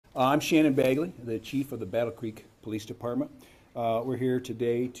I'm Shannon Bagley, the Chief of the Battle Creek Police Department. We're here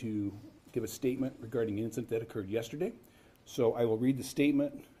today to give a statement regarding an incident that occurred yesterday. So I will read the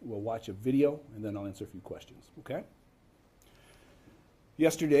statement, we'll watch a video, and then I'll answer a few questions, okay?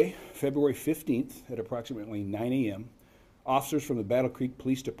 Yesterday, February 15th, at approximately 9 a.m., officers from the Battle Creek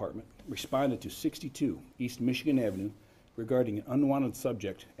Police Department responded to 62 East Michigan Avenue regarding an unwanted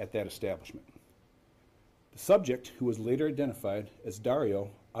subject at that establishment. The subject, who was later identified as Dario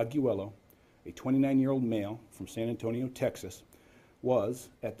Arguello, a 29-year-old male from San Antonio, Texas, was,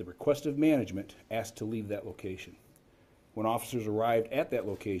 at the request of management, asked to leave that location. When officers arrived at that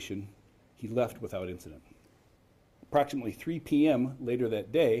location, he left without incident. Approximately 3 p.m. later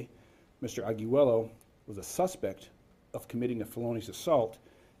that day, Mr. Arguello was a suspect of committing a felonious assault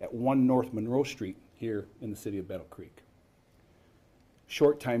at 1 North Monroe Street here in the city of Battle Creek.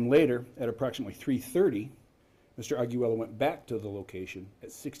 Short time later, at approximately 3:30, Mr. Arguello went back to the location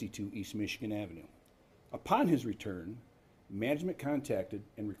at 62 East Michigan Avenue. Upon his return, management contacted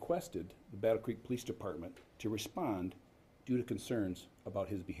and requested the Battle Creek Police Department to respond due to concerns about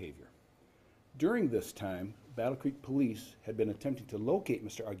his behavior. During this time, Battle Creek Police had been attempting to locate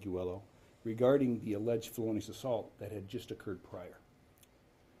Mr. Arguello regarding the alleged felonious assault that had just occurred prior.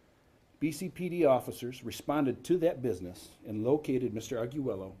 BCPD officers responded to that business and located Mr.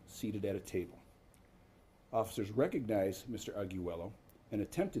 Arguello seated at a table. Officers recognized Mr. Arguello and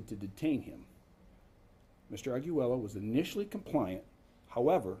attempted to detain him. Mr. Arguello was initially compliant.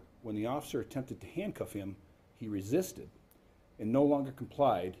 However, when the officer attempted to handcuff him, he resisted and no longer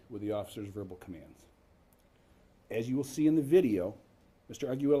complied with the officer's verbal commands. As you will see in the video, Mr.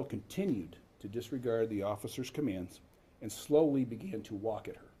 Arguello continued to disregard the officer's commands and slowly began to walk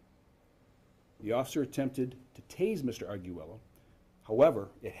at her. The officer attempted to tase Mr. Arguello. However,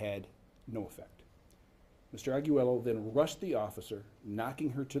 it had no effect. Mr. Arguello then rushed the officer, knocking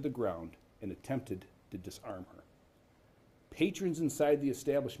her to the ground, and attempted to disarm her. Patrons inside the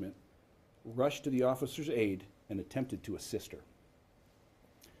establishment rushed to the officer's aid and attempted to assist her.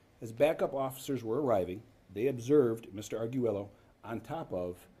 As backup officers were arriving, they observed Mr. Arguello on top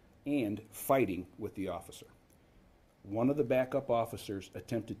of and fighting with the officer. One of the backup officers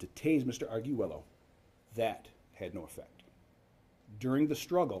attempted to tase Mr. Arguello. That had no effect. During the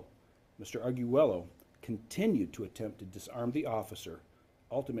struggle, Mr. Arguello continued to attempt to disarm the officer,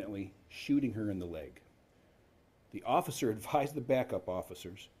 ultimately shooting her in the leg. The officer advised the backup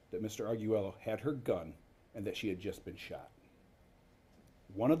officers that Mr. Arguello had her gun and that she had just been shot.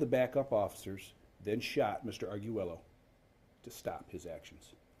 One of the backup officers then shot Mr. Arguello to stop his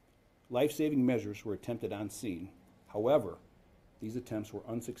actions. Life-saving measures were attempted on scene. However, these attempts were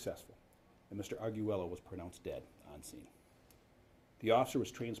unsuccessful, and Mr. Arguello was pronounced dead on scene. The officer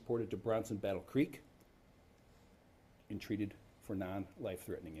was transported to Bronson Battle Creek and treated for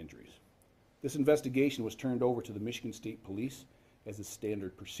non-life-threatening injuries. This investigation was turned over to the Michigan State Police as a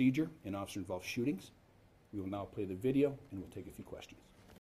standard procedure in officer-involved shootings. We will now play the video and we'll take a few questions.